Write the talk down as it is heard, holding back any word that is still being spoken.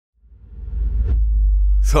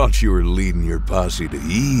Thought you were leading your posse to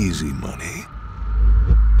easy money.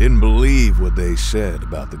 Didn't believe what they said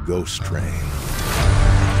about the ghost train.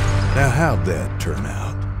 Now how'd that turn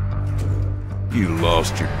out? You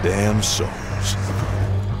lost your damn souls.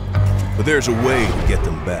 But there's a way to get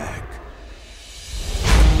them back.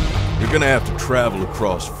 You're gonna have to travel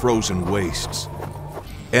across frozen wastes,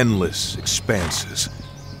 endless expanses,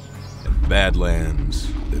 and badlands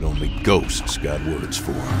that only ghosts got words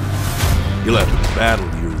for. You'll have to battle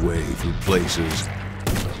your way through places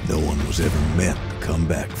no one was ever meant to come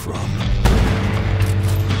back from.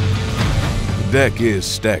 The deck is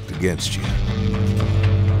stacked against you,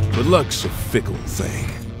 but luck's a fickle thing,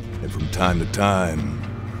 and from time to time,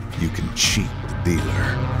 you can cheat the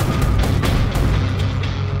dealer.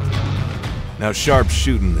 Now, sharp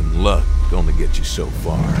shooting and luck only get you so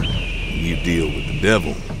far. When you deal with the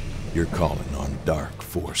devil, you're calling on dark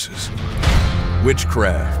forces.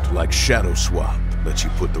 Witchcraft, like Shadow Swap, lets you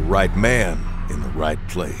put the right man in the right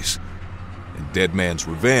place. And Dead Man's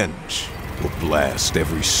Revenge will blast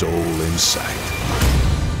every soul in sight.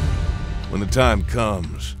 When the time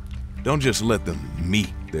comes, don't just let them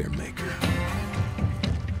meet their maker.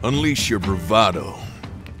 Unleash your bravado.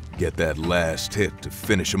 Get that last hit to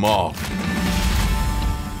finish them off.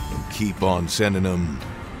 And keep on sending them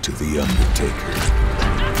to the Undertaker.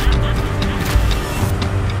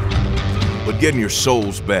 But getting your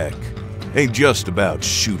souls back ain't just about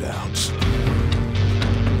shootouts.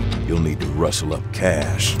 You'll need to rustle up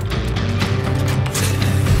cash.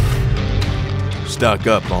 Stock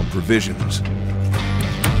up on provisions.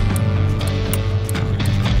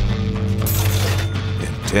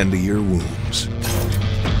 And tend to your wounds.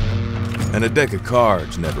 And a deck of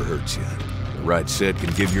cards never hurts you. The right set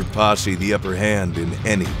can give your posse the upper hand in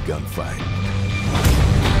any gunfight.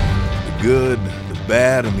 The good, the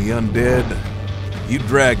bad, and the undead, you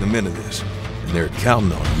drag them into this, and they're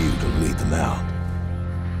counting on you to lead them out.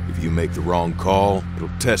 If you make the wrong call, it'll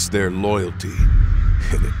test their loyalty,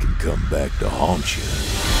 and it can come back to haunt you.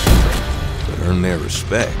 But earn their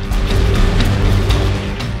respect,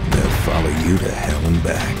 and they'll follow you to hell and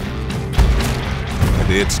back.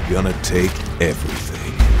 And it's gonna take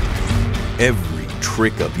everything, every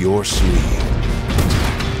trick up your sleeve,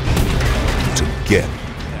 to get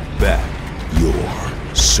back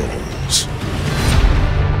your souls.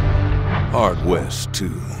 Hard West 2.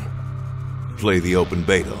 Play the open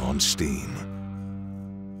beta on Steam.